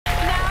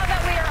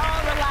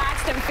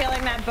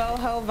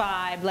boho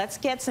vibe. Let's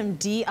get some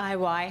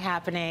DIY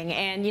happening.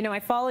 And you know, I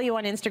follow you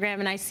on Instagram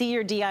and I see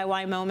your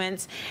DIY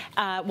moments.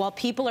 While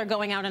people are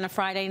going out on a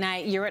Friday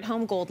night, you're at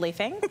home gold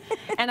leafing.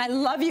 And I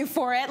love you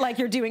for it. Like,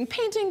 you're doing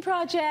painting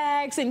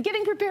projects and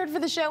getting prepared for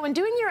the show and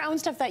doing your own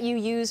stuff that you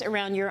use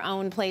around your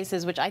own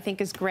places, which I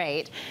think is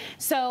great.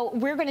 So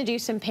we're going to do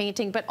some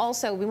painting, but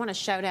also we want to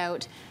shout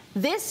out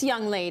this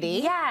young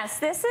lady. Yes,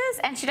 this is,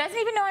 and she doesn't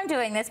even know I'm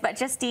doing this, but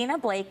Justina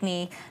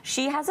Blakeney,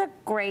 she has a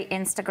great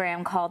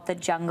Instagram called The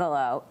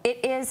Jungalow.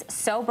 It is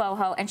so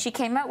boho, and she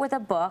came out with a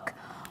book.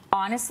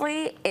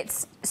 Honestly,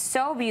 it's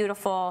so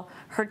beautiful.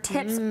 Her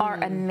tips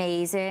are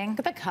amazing.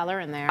 Look at the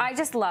color in there. I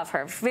just love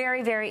her.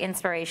 Very, very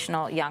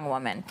inspirational young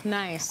woman.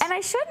 Nice. And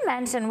I should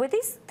mention, with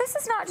these, this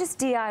is not just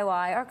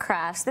DIY or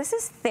crafts. This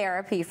is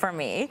therapy for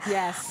me.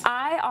 Yes.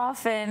 I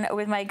often,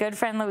 with my good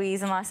friend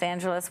Louise in Los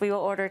Angeles, we will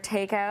order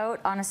takeout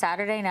on a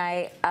Saturday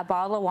night, a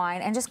bottle of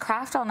wine, and just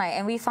craft all night.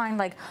 And we find,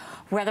 like,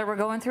 whether we're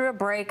going through a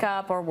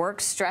breakup or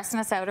work's stressing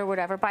us out or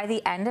whatever, by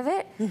the end of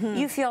it,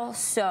 you feel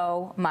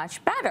so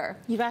much better.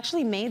 You've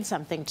actually made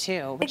something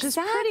too, which is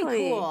pretty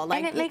cool. Like,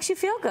 and it makes you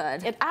feel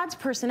good. It adds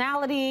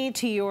personality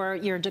to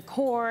your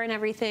decor and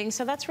everything,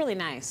 so that's really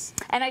nice.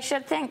 And I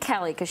should thank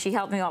Kelly because she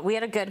helped me out. We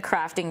had a good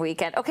crafting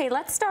weekend. Okay,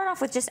 let's start off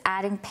with just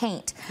adding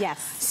paint. Yes.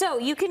 So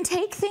you can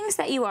take things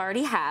that you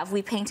already have.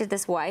 We painted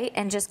this white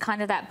and just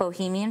kind of that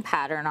bohemian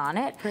pattern on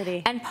it.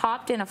 Pretty. And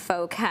popped in a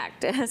faux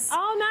cactus.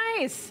 Oh,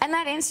 nice. And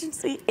that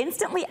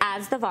instantly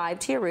adds the vibe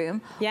to your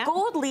room. Yeah.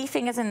 Gold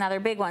leafing is another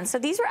big one. So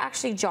these were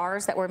actually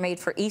jars that were made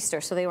for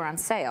Easter, so they were on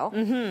sale.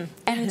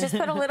 And just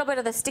put a little bit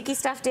of the sticky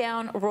stuff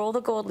down, roll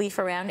the gold leaf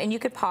around, and you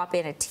could pop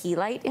in a tea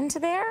light into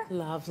there.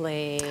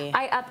 Lovely.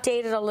 I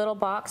updated a little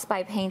box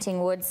by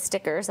painting wood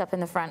stickers up in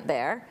the front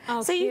there.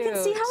 Oh, so you can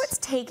see cute. how it's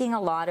taking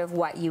a lot of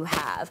what you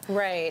have.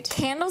 Right.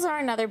 Candles are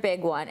another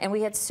big one, and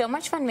we had so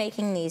much fun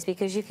making these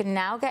because you can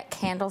now get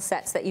candle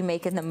sets that you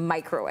make in the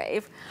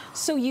microwave.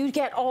 So you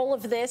get all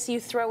of this,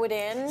 you throw it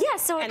in? Yeah,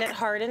 so and it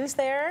hardens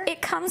there?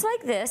 It comes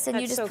like this, and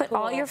you just put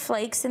all your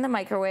flakes in the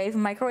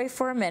microwave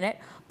for a minute,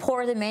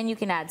 pour them in, you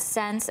can add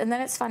scents, and then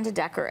it's fun to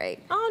decorate.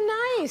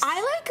 Oh, nice. I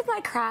like my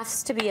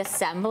crafts to be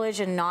assemblage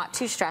and not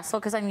too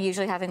stressful because I'm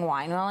usually having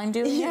wine while I'm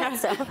doing it.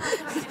 So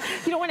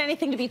you don't want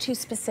anything to be too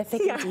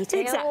specific and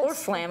detailed. Exactly. Or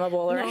flammable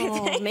or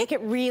anything. Make it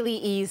really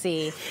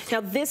easy.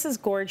 Now, this is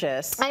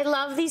gorgeous. I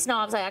love these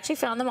knobs. I actually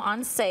found them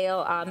on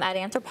sale at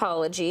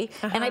Anthropology,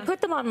 and I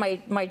put them on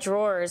my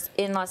drawers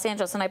in Los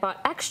Angeles, and I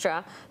bought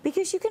extra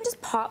because you can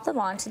just pop them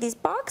onto these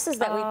boxes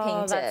that we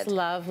painted. That's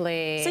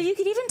lovely. So you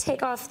could even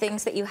take off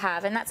things that you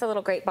have, and that's a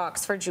little great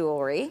box for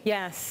jewelry.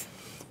 Yes.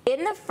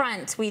 In the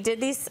front, we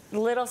did these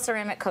little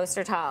ceramic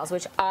coaster tiles,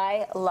 which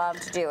I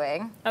loved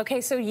doing.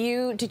 Okay, so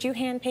did you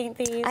hand paint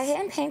these? I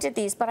hand painted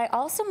these, but I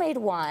also made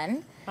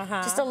one,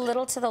 just a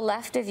little to the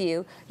left of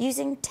you,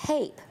 using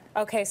tape.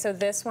 Okay, so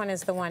this one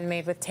is the one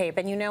made with tape,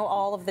 and you know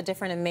all of the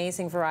different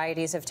amazing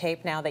varieties of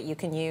tape now that you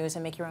can use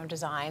and make your own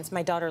designs.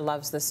 My daughter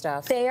loves this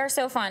stuff. They are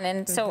so fun,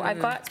 and so I've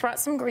brought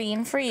some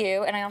green for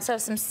you, and I also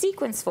have some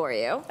sequins for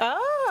you.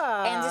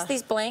 Oh! And just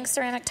these blank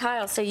ceramic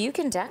tiles, so you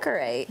can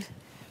decorate.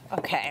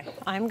 Okay,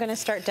 I'm gonna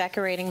start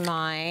decorating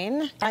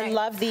mine. I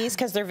love these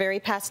because they're very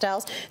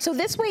pastels. So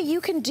this way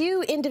you can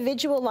do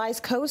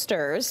individualized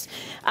coasters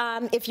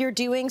if you're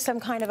doing some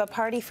kind of a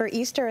party for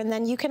Easter, and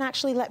then you can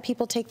actually let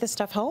people take this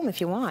stuff home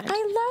if you want. I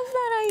love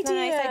that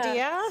idea. Nice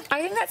idea.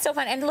 I think that's so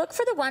fun. And look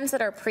for the ones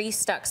that are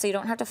pre-stuck so you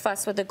don't have to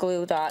fuss with the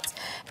glue dots.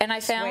 And I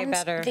found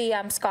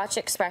the Scotch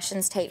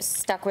Expressions tapes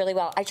stuck really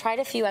well. I tried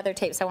a few other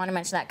tapes. I want to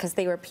mention that because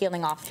they were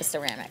peeling off the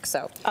ceramic.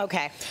 So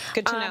okay,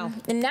 good to know.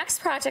 The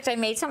next project, I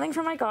made something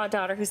for my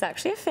goddaughter who's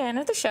actually a fan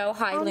of the show.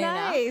 Hi, Luna.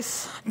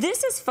 Nice.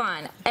 This is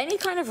fun. Any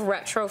kind of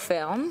retro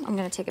film. I'm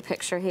going to take a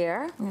picture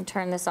here. I'm going to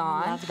turn this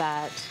on. Love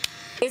that.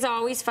 Is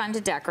always fun to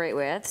decorate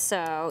with.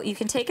 So you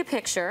can take a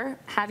picture,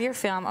 have your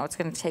film. Oh, it's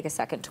going to take a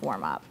second to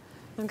warm up.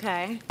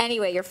 Okay.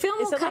 Anyway, your film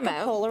will come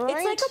out. Polaroid?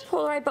 It's like a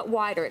Polaroid, but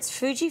wider. It's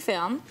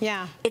Fujifilm.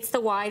 Yeah. It's the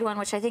wide one,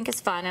 which I think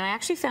is fun. And I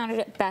actually found it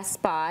at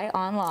Best Buy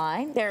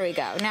online. There we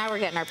go. Now we're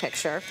getting our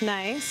picture.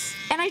 Nice.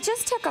 And I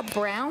just took a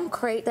brown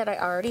crate that I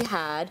already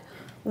had,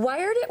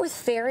 wired it with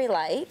fairy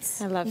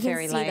lights. I love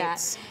fairy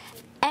lights.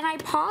 And I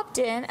popped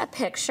in a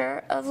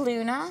picture of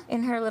Luna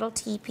in her little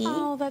teepee.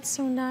 Oh, that's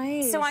so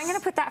nice. So I'm going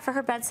to put that for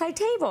her bedside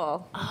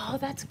table. Oh,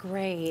 that's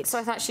great. So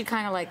I thought she'd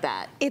kind of like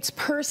that. It's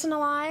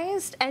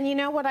personalized, and you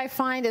know what I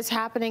find is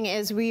happening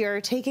is we are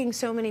taking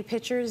so many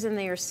pictures and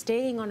they are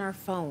staying on our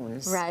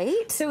phones.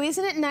 Right. So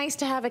isn't it nice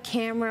to have a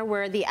camera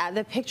where the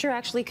picture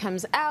actually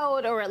comes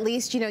out, or at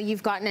least, you know,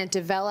 you've gotten it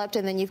developed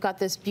and then you've got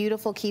this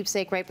beautiful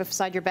keepsake right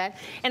beside your bed.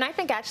 And I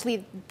think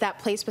actually that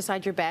place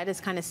beside your bed is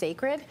kind of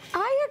sacred.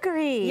 I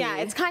agree.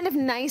 Yeah, it's kind of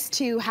nice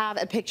to have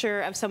a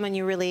picture of someone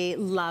you really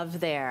love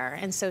there,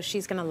 and so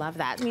she's going to love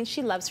that. I mean,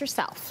 she loves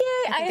herself.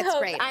 Yay, I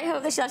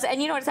hope that she loves it.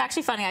 And you know what, it's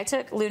actually funny. I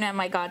took Luna and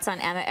my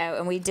godson Emma out,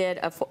 and we did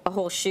a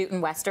whole shoot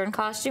in Western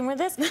costume with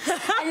this, and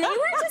they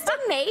were just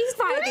amazed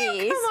by these. Where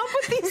do you come up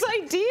with these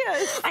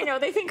ideas? I know,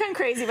 they think I'm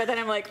crazy, but then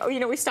I'm like, oh, you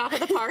know, we stop at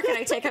the park and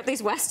I take up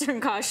these Western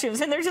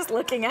costumes, and they're just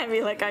looking at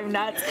me like I'm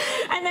nuts.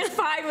 And then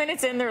 5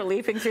 minutes in, they're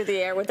leaping through the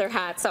air with their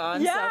hats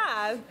on.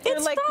 Yeah, so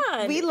it's like,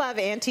 fun. We love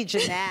Auntie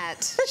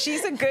Janette.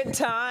 She's a good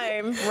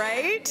time,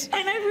 right?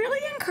 And I really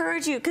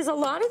encourage you, because a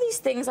lot of these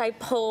things I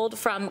pulled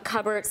from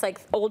cupboards,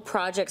 like old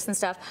projects and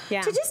stuff,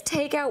 to just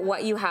take out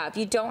what you have.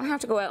 You don't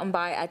have to go out and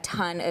buy a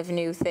ton of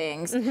new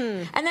things.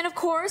 And then, of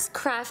course,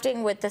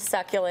 crafting with the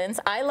succulents.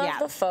 I love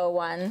the faux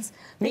ones.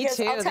 Me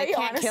too. I'll tell they you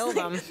can't honestly, kill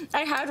them.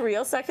 I had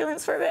real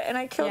succulents for a bit, and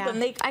I killed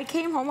them. I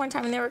came home one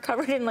time, and they were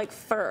covered in, like,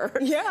 fur.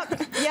 Yeah.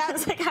 I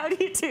was like, how do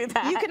you do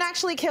that? You can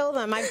actually kill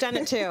them. I've done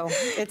it, too.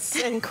 It's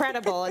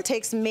incredible. It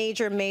takes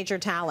major, major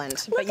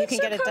talent, but you can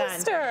get it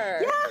done.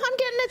 Yeah, I'm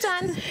getting it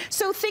done.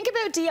 So think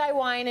about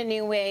DIY in a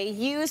new way.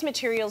 Use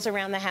materials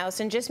around the house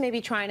and just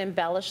maybe try and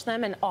embellish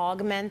them and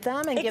augment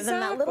them and give them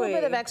that little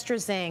bit of extra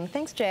zing.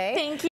 Thanks, Jay. Thank you.